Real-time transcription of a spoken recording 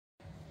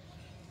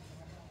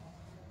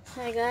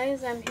Hi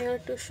guys, I'm here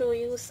to show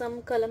you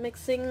some color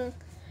mixing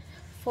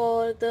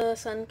for the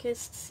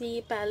Sunkissed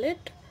Sea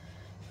Palette.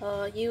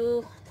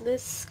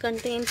 This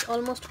contains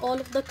almost all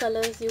of the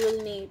colors you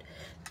will need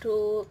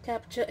to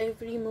capture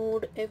every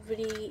mood,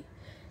 every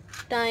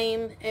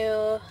time,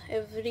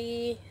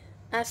 every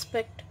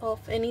aspect of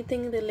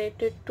anything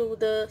related to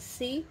the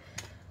sea.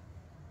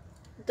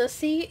 The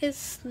sea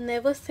is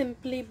never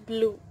simply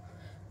blue.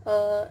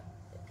 uh,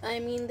 I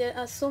mean, there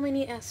are so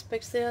many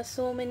aspects, there are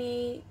so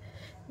many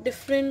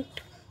different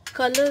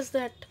colors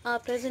that are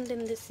present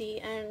in the sea,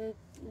 and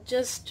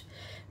just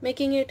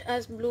making it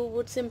as blue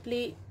would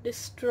simply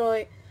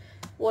destroy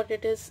what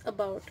it is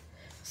about.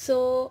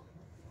 So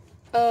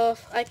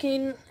I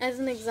can, as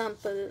an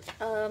example,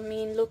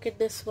 look at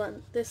this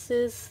one. This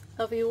is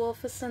a view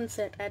of a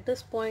sunset. At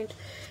this point,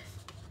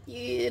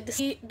 the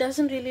sea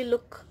doesn't really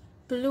look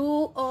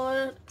blue,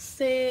 or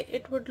say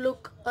it would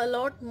look a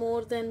lot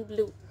more than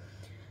blue.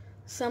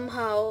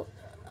 Somehow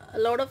a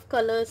lot of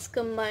colors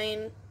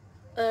combine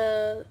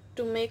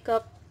to make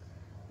up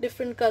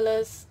different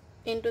colors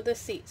into the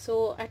sea.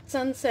 So at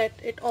sunset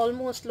it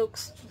almost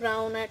looks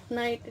brown, at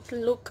night it'll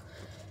look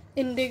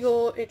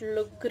indigo, it'll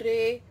look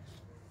gray,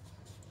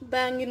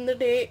 bang in the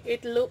day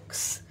it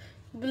looks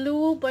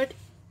blue. But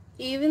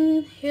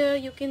even here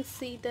you can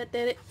see that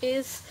there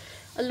is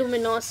a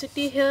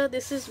luminosity here.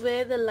 This is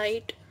where the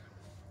light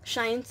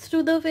shines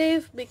through the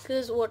wave,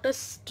 because water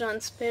is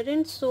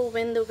transparent, so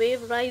when the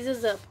wave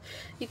rises up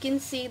you can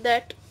see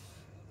that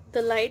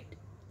the light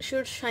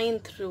should shine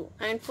through,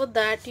 and for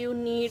that you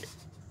need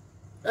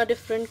a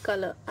different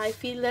color. I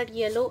feel that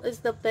yellow is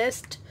the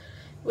best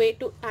way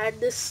to add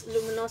this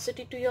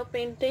luminosity to your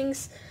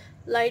paintings.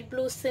 Light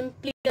blue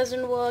simply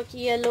doesn't work.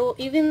 Yellow,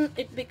 even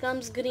it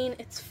becomes green,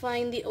 it's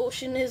fine. The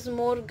ocean is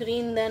more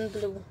green than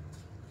blue.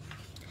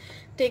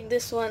 Take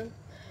this one.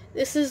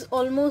 This is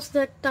almost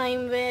that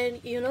time where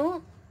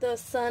the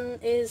sun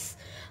is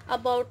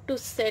about to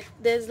set.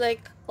 There's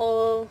like,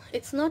 oh,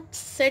 it's not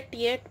set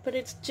yet, but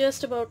it's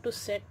just about to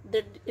set.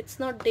 It's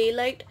not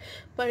daylight,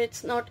 but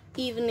it's not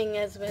evening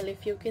as well,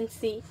 if you can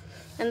see.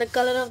 And the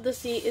color of the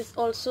sea is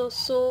also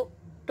so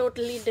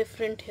totally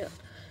different here.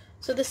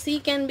 So the sea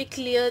can be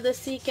clear, the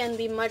sea can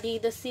be muddy,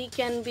 the sea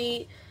can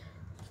be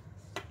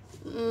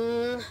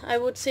I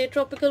would say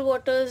tropical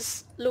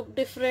waters look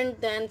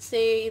different than,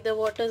 say, the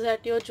waters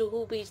at your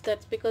Juhu beach.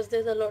 That's because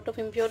there's a lot of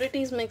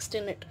impurities mixed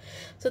in it.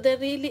 So there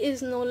really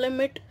is no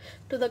limit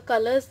to the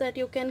colors that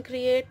you can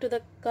create, to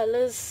the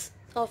colors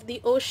of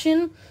the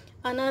ocean.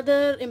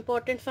 Another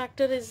important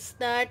factor is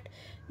that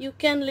you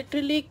can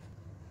literally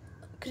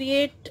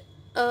create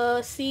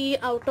a sea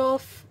out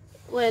of,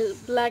 well,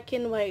 black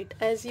and white,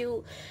 as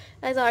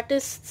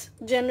artists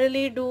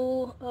generally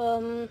do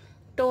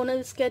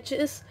tonal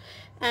sketches.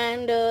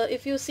 And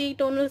if you see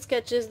tonal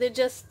sketches, they're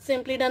just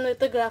simply done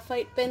with a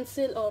graphite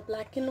pencil or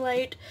black and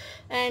white,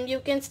 and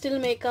you can still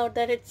make out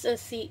that it's a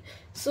sea.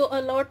 So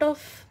a lot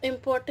of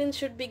importance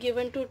should be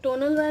given to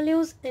tonal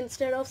values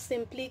instead of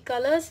simply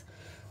colors.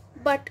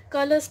 But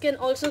colors can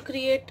also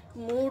create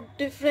mood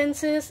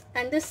differences,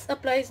 and this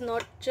applies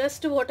not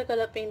just to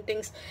watercolor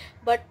paintings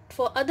but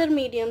for other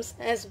mediums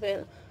as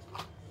well.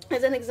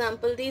 As an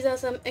example, these are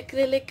some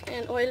acrylic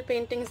and oil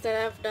paintings that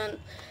I've done.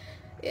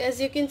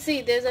 As you can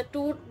see, there's a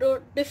two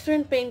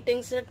different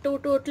paintings, two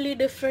totally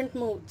different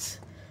moods,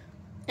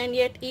 and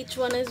yet each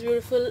one is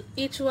beautiful.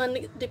 Each one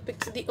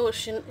depicts the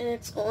ocean in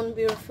its own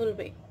beautiful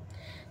way.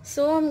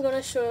 So I'm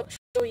gonna show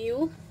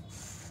you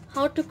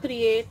how to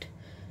create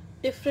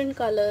different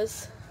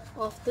colors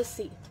of the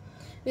sea.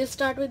 We'll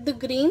start with the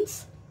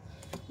greens.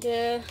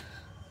 They're,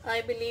 I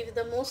believe,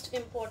 the most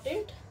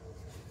important.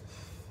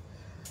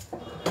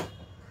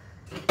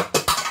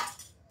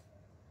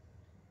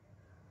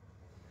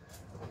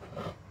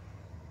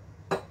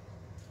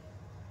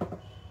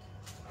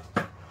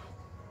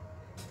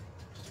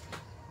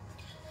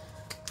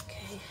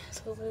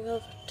 So we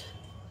got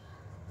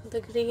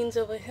the greens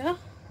over here.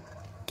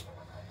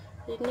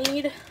 We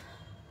need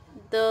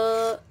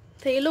the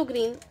phthalo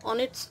green on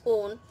its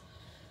own,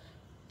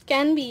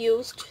 can be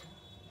used.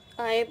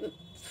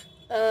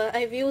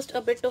 I've used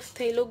a bit of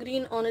phthalo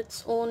green on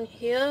its own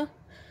here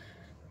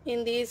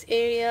in these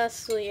areas,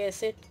 so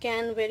yes, it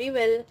can very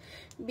well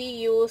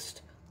be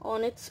used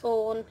on its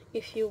own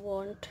if you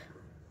want.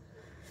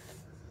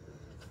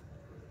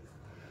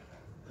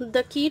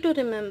 The key to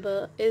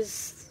remember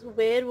is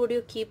where would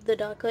you keep the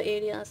darker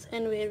areas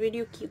and where would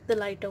you keep the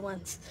lighter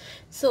ones.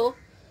 So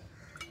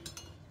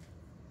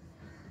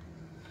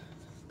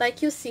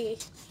like you see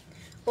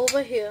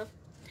over here,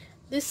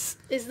 this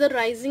is the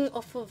rising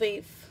of a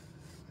wave,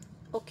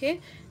 okay,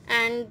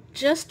 and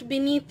just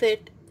beneath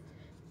it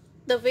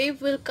the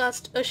wave will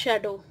cast a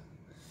shadow,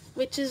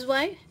 which is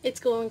why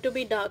it's going to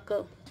be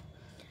darker.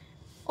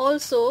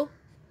 Also,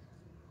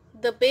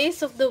 the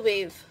base of the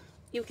wave,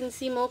 you can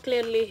see more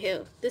clearly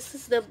here. This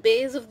is the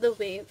base of the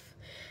wave.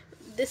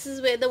 This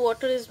is where the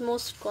water is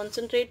most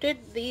concentrated.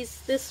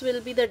 This will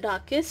be the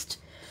darkest.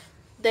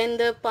 Then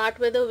the part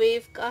where the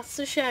wave casts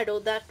a shadow,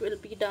 that will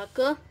be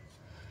darker.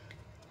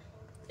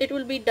 It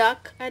will be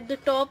dark at the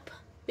top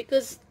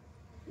because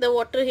the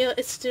water here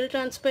is still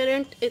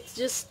transparent. It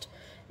just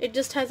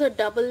has a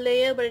double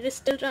layer, but it is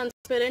still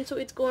transparent, so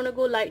it's going to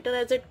go lighter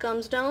as it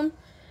comes down,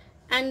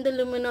 and the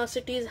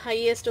luminosity is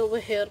highest over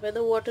here where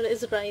the water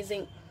is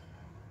rising.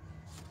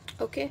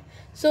 Okay,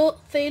 so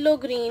phthalo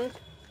green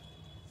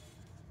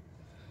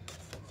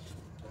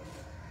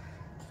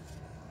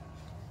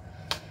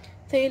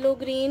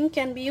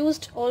can be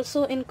used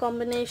also in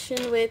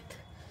combination with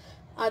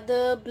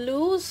other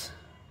blues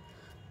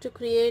to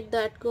create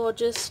that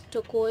gorgeous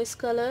turquoise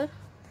color.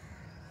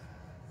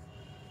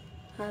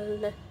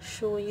 I'll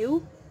show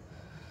you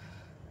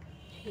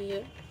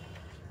here.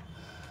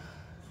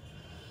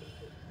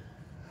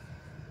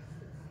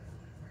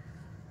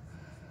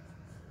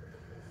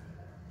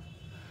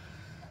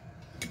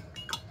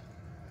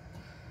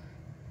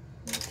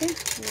 Okay,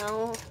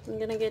 now I'm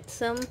gonna get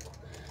some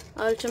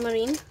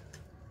ultramarine.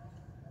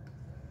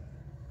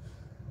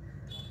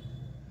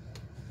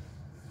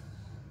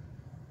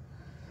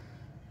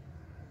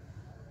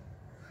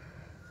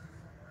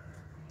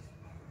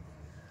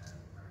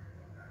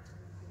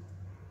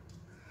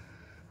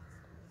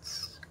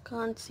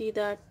 Can't see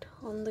that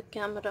on the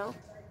camera.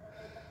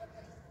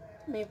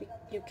 Maybe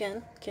you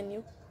can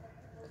you?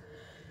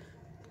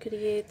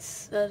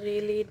 Creates a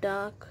really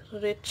dark,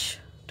 rich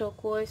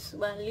turquoise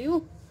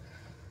value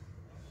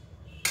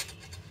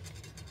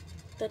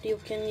that you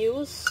can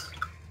use.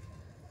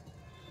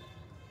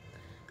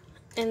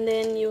 And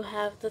then you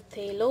have the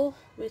phthalo,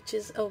 which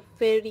is a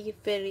very,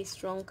 very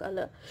strong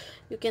color.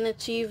 You can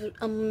achieve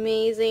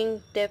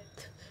amazing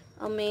depth,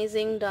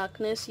 amazing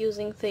darkness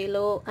using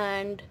phthalo,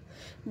 and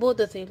both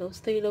the phthalos,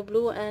 phthalo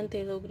blue and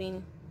phthalo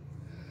green.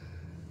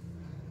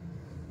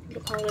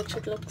 Look how rich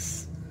it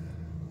looks.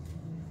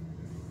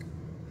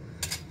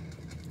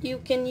 You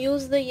can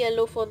use the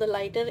yellow for the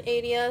lighter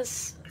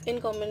areas in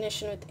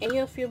combination with any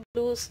of your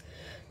blues.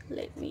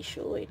 Let me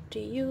show it to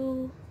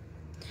you.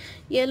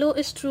 Yellow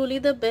is truly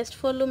the best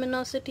for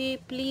luminosity.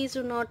 Please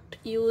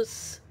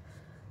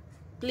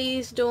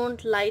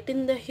don't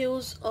lighten the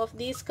hues of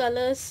these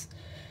colors.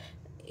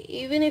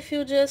 Even if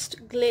you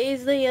just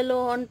glaze the yellow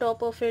on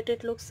top of it,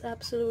 it looks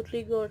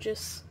absolutely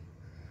gorgeous.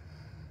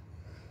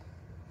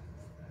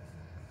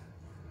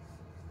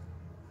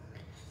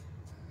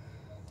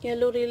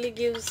 Yellow really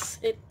gives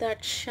it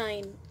that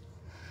shine,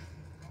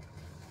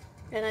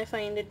 and I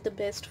find it the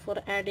best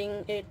for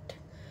adding it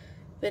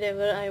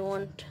wherever I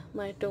want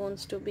my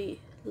tones to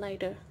be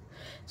lighter.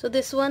 So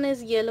this one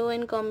is yellow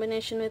in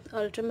combination with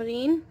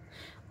ultramarine,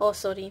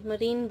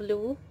 marine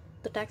blue,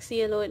 the taxi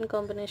yellow in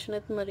combination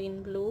with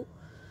marine blue.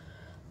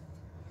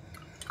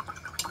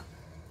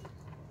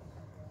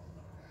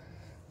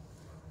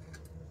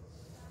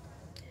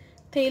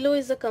 Phthalo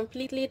is a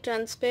completely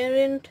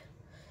transparent,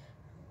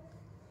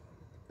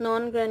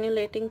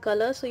 non-granulating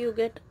color, so you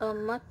get a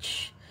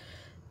much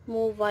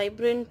more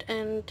vibrant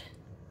and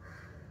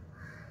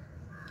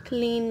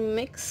clean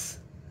mix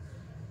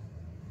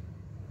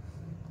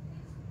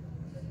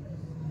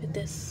with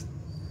this.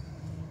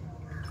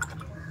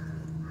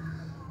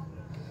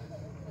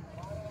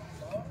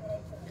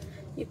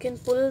 You can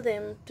pull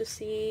them to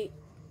see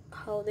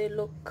how they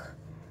look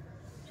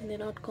and they're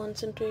not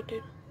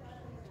concentrated.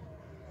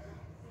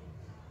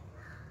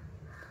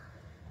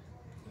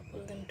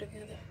 Pull them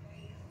together.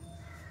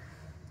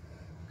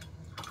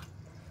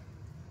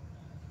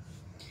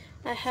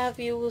 I have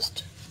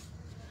used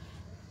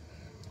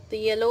the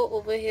yellow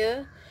over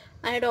here.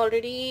 I had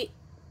already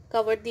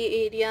covered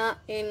the area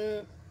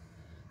in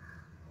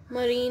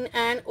marine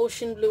and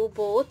ocean blue,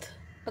 both,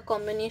 a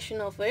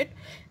combination of it,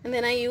 and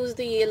then I used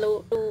the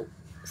yellow to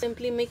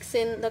simply mix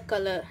in the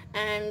color,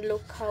 and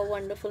look how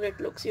wonderful it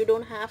looks. You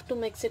don't have to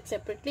mix it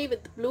separately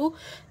with the blue,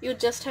 you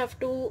just have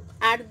to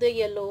add the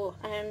yellow,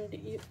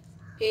 and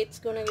it's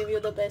gonna give you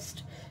the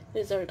best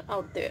result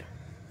out there.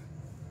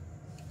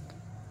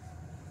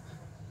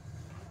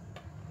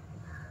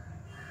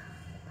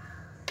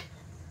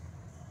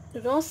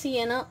 Raw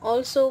sienna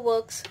also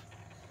works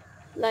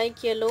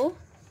like yellow.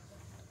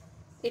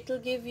 It will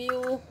give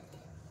you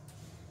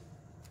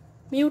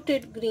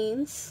muted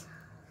greens,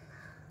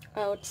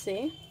 I would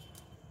say.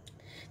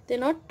 They're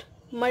not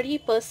muddy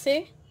per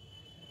se.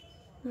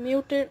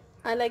 Muted,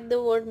 I like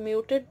the word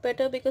muted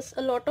better, because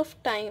a lot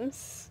of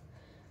times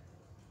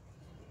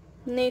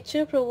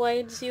nature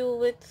provides you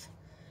with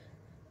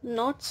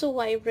not so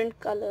vibrant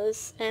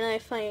colors, and I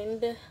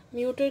find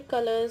muted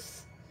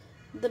colors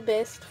the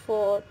best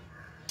for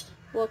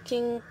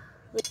working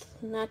with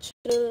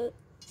natural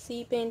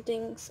sea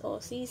paintings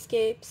or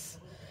seascapes,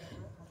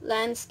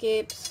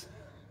 landscapes,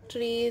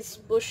 trees,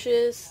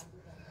 bushes.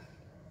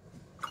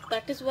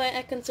 That is why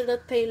I consider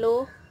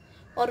phthalo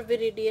or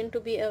viridian to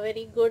be a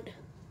very good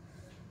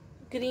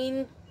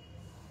green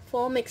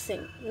for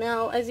mixing.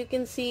 Now, as you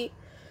can see,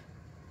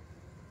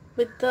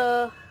 with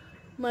the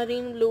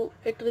marine blue,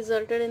 it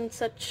resulted in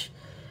such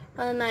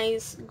a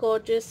nice,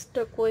 gorgeous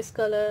turquoise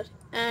color,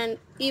 and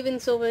even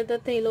so with the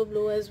phthalo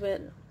blue as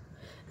well.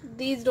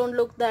 These don't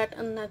look that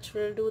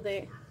unnatural, do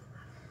they?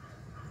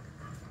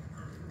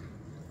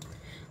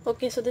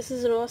 Okay, so this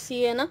is raw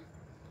sienna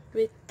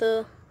with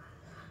the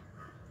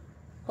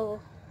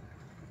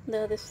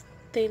This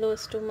phthalo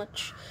is too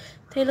much.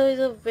 Phthalo is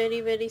a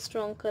very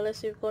strong color,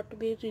 so you've got to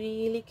be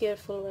really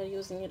careful while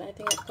using it. I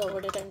think I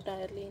covered it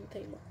entirely in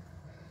phthalo.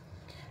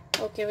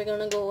 Okay, we're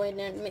gonna go in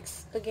and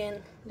mix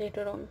again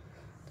later on.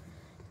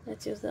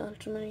 Let's use the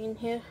ultramarine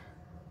here.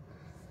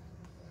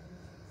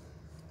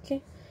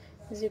 Okay,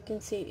 as you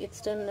can see,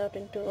 it's turned out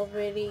into a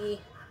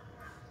very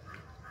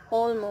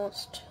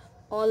almost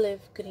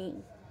olive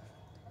green.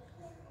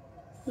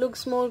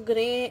 Looks more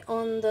gray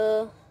on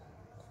the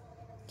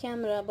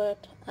camera,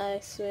 but I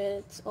swear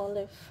it's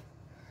olive.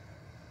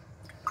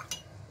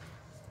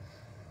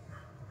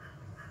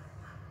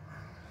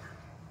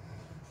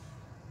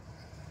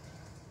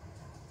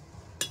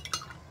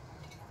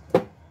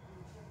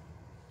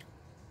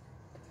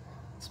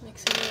 Let's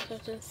mix a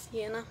little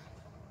sienna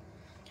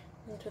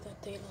into the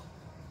phthalo.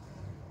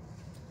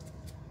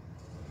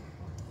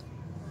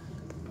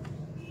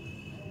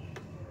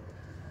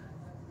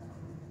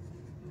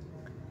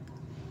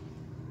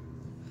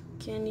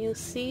 Can you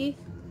see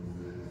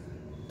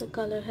the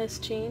color has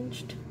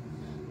changed?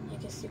 I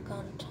guess you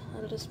can't.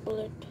 I'll just pull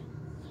it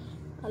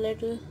a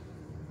little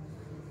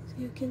so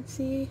you can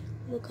see.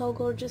 Look how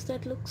gorgeous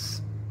that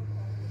looks,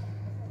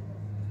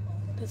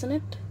 doesn't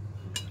it?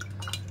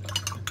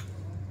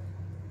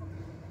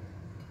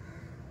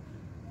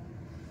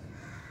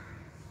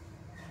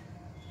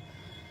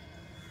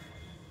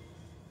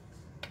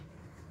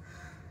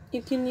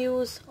 You can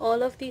use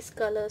all of these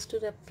colors to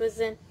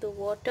represent the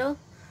water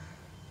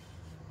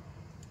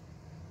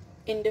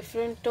in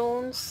different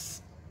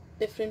tones,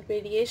 different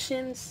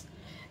variations.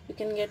 You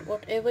can get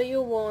whatever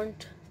you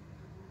want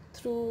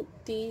through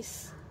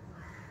these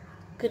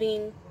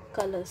green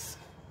colors.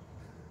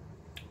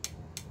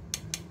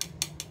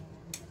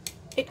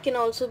 It can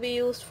also be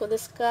used for the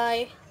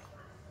sky.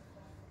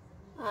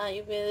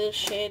 I will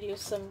share you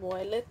some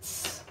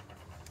violets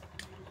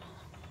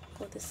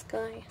for the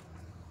sky.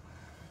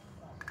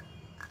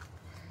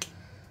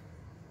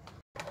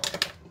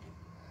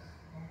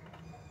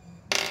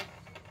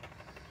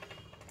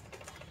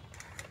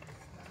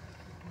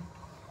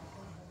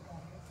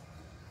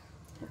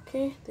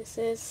 Okay, this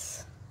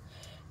is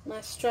my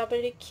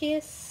strawberry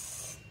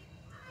kiss.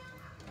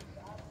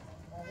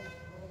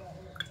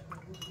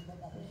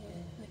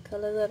 My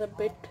colors are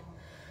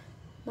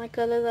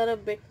a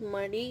bit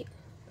muddy,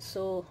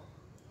 so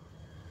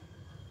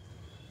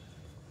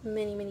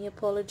many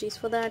apologies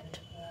for that.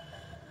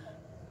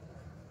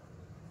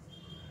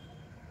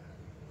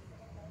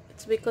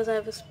 It's because I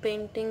was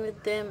painting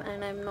with them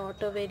and I'm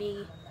not a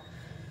very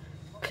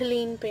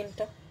clean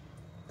painter.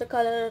 The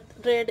color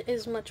red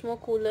is much more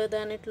cooler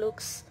than it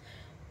looks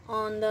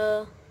on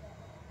the...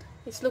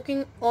 It's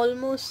looking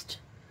almost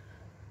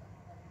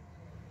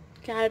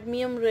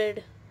cadmium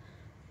red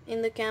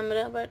in the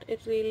camera, but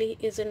it really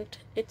isn't.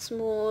 It's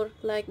more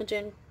like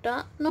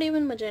magenta, not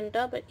even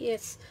magenta, but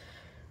yes,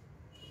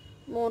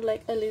 more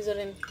like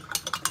alizarin.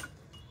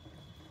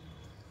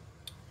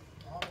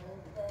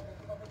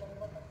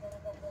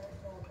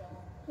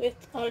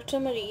 With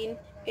ultramarine,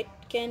 it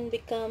can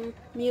become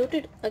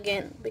muted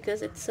again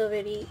because it's a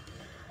very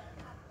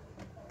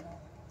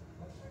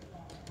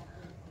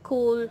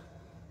cool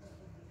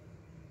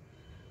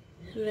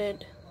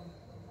red.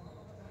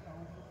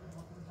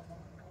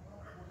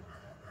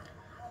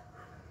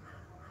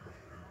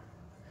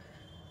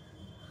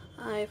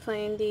 I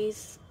find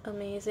these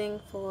amazing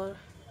for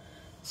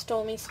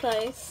stormy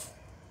skies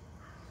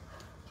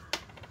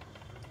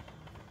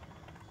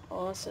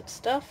or such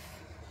stuff.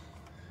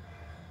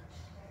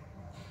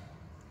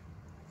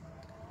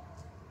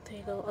 There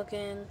you go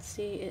again.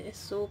 See, it is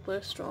super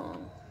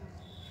strong.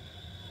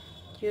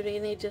 You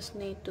really just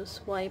need to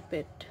swipe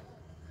it.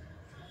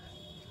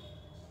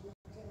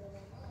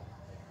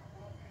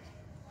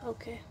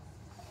 Okay.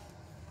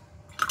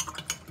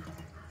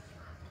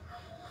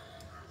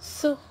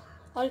 So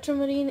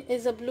ultramarine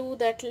is a blue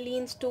that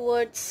leans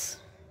towards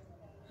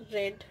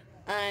red.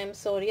 I'm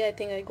sorry, I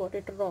think I got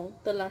it wrong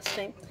the last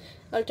time.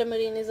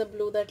 Ultramarine is a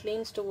blue that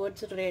leans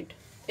towards red.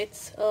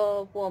 It's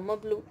a warmer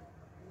blue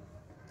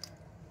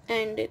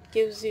and it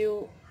gives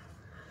you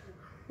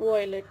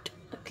violet,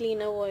 a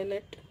cleaner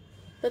violet.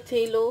 The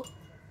phthalo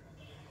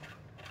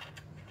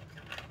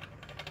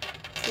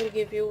will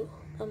give you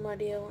a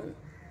muddier one,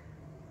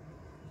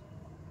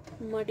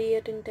 muddy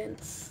yet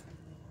intense.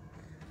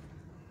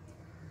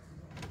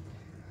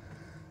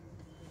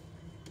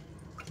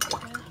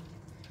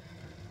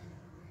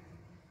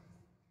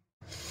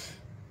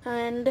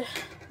 And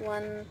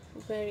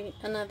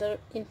another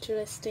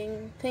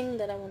interesting thing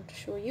that I want to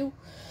show you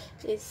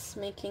is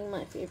making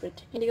my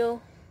favorite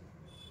indigo.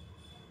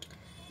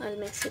 I'll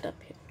mix it up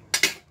here.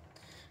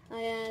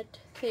 I add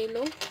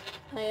phthalo,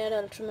 I add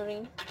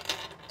ultramarine.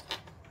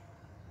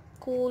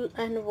 Cool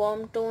and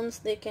warm tones,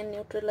 they can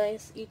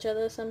neutralize each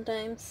other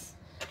sometimes,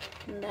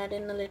 and add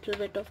in a little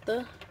bit of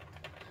the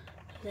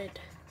red.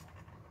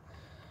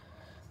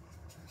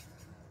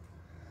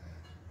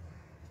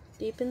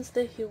 Deepens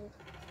the hue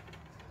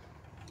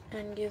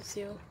and gives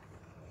you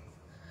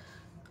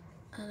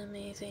an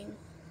amazing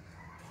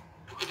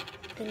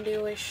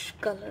indigo-ish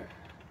color.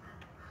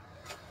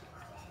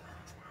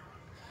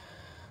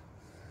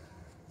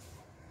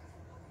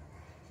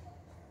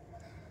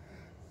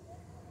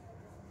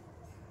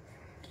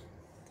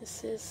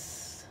 This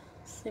is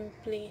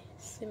simply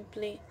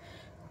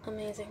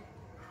amazing.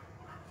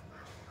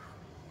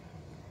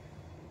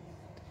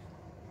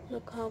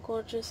 Look how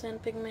gorgeous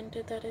and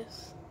pigmented that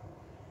is.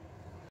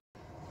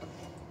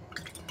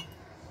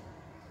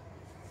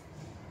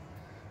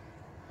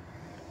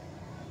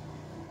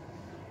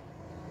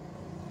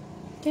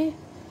 Okay,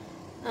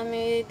 I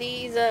mean,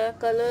 these are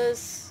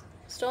colors: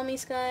 stormy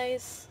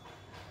skies,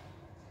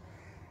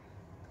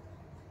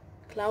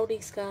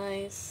 cloudy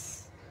skies.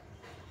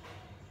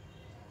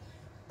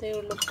 They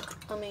will look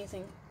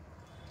amazing.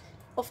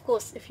 Of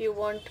course, if you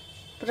want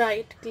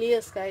bright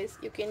clear skies,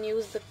 you can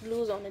use the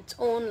blues on its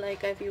own,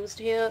 like I've used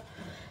here.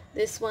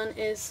 This one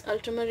is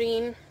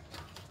ultramarine,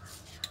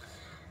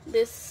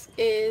 this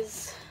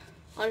is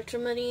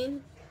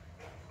ultramarine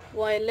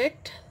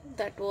violet,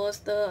 that was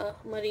the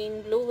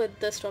marine blue with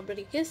the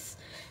strawberry kiss,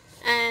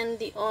 and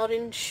the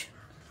orange,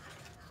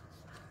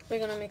 we're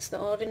gonna mix the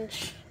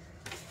orange.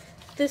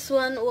 This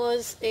one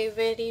was a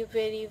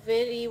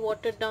very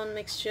watered down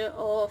mixture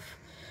of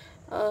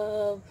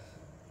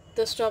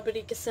the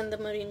strawberry kiss and the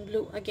marine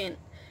blue. Again,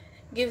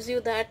 gives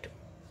you that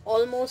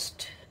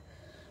almost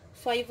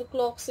 5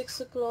 o'clock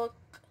 6 o'clock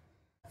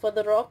for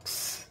the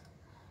rocks,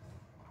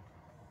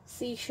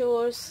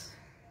 seashores.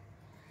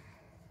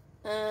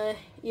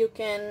 You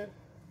can,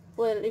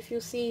 well, if you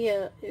see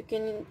here, you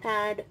can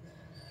add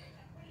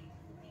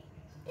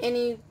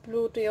any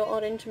blue to your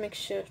orange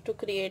mixture to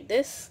create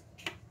this.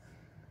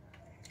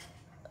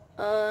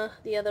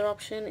 The other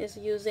option is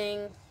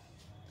using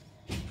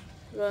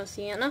raw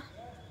sienna.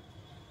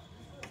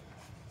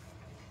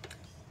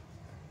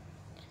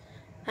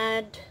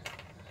 Add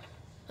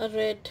a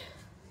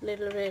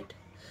little red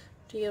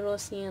to your raw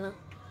sienna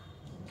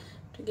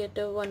to get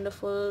a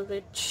wonderful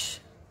rich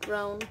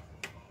brown.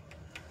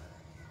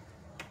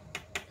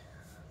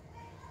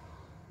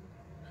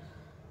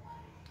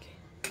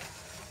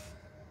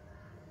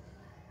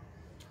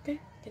 Okay,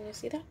 can you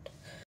see that?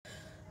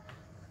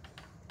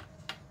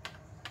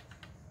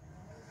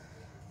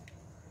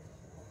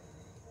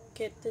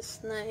 Get this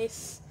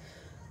nice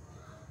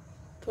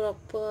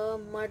proper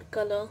mud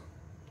color,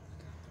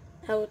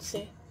 I would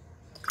say.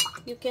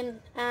 You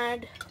can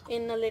add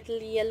in a little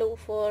yellow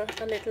for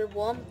a little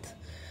warmth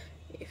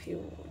if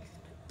you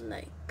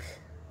like.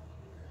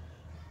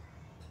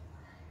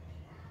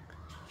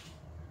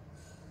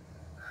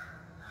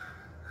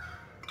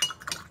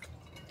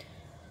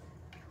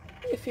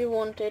 If you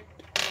want it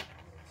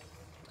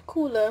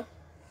cooler,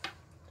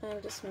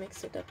 I'll just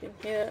mix it up in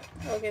here.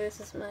 Okay, this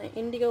is my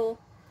indigo.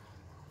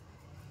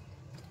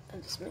 I'll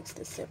just mix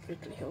this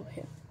separately over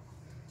here.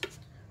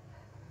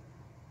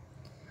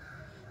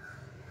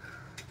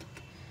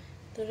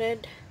 The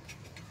red.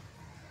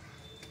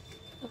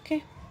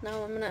 Okay,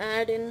 now I'm gonna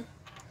add in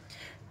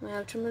my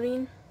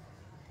ultramarine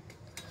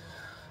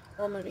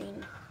or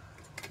marine.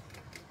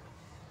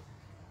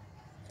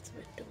 That's a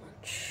bit too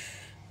much.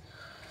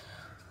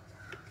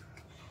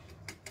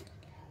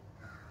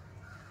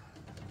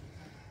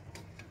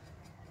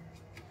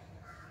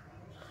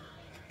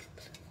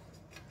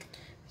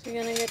 So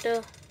you're gonna get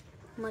a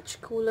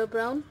much cooler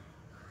brown.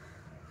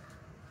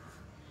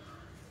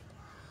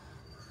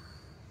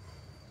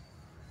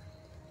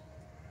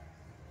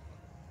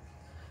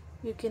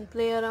 You can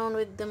play around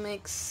with the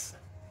mix,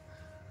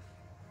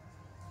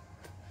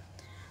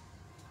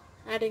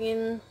 adding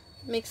in,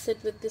 mix it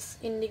with this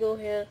indigo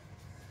here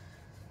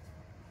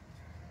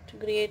to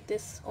create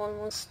this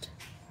almost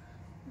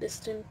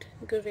distant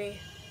gray.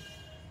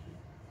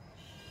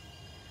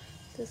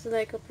 This is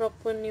like a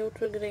proper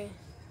neutral gray.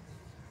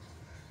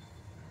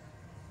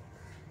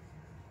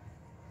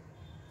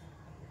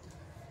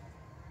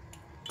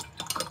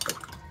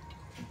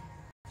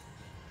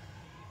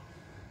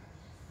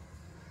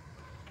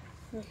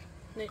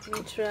 Let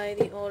me try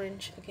the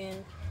orange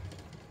again.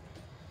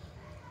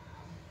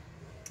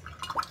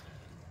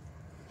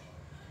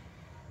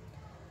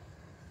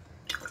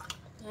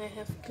 I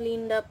have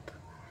cleaned up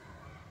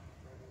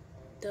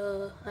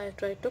I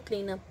tried to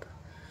clean up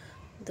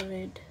the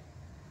red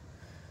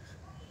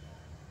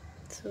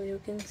so you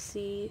can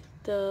see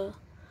the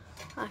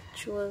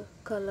actual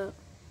color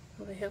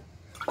over here.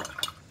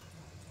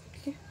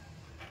 Okay,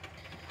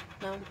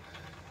 now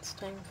it's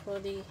time for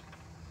the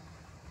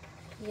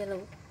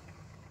yellow.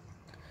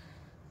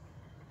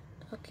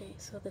 Okay,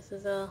 so this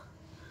is a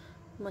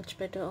much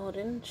better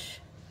orange,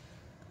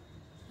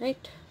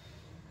 right?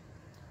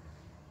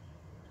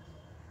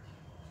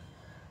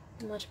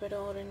 Much better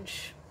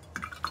orange.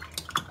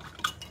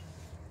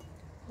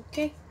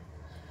 Okay,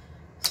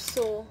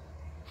 so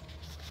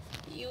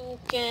you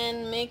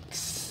can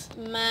mix,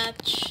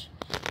 match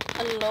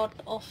a lot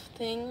of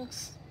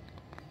things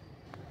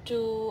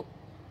to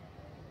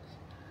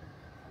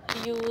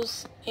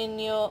use in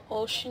your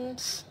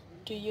oceans,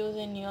 to use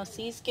in your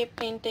seascape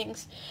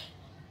paintings.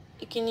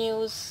 You can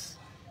use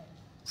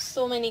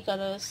so many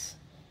colors,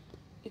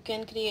 you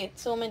can create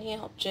so many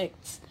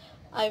objects.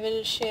 I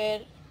will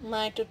share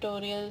my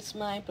tutorials,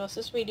 my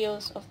process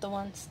videos of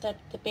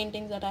the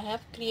paintings that I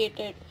have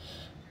created,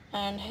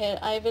 and here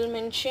I will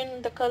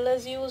mention the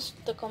colors used,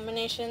 the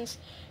combinations,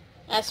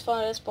 as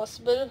far as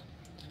possible.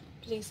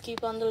 Please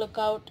keep on the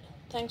lookout.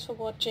 Thanks for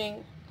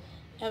watching.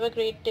 Have a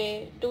great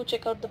day. Do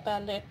check out the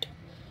palette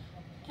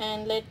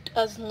and let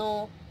us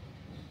know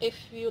if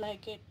you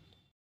like it.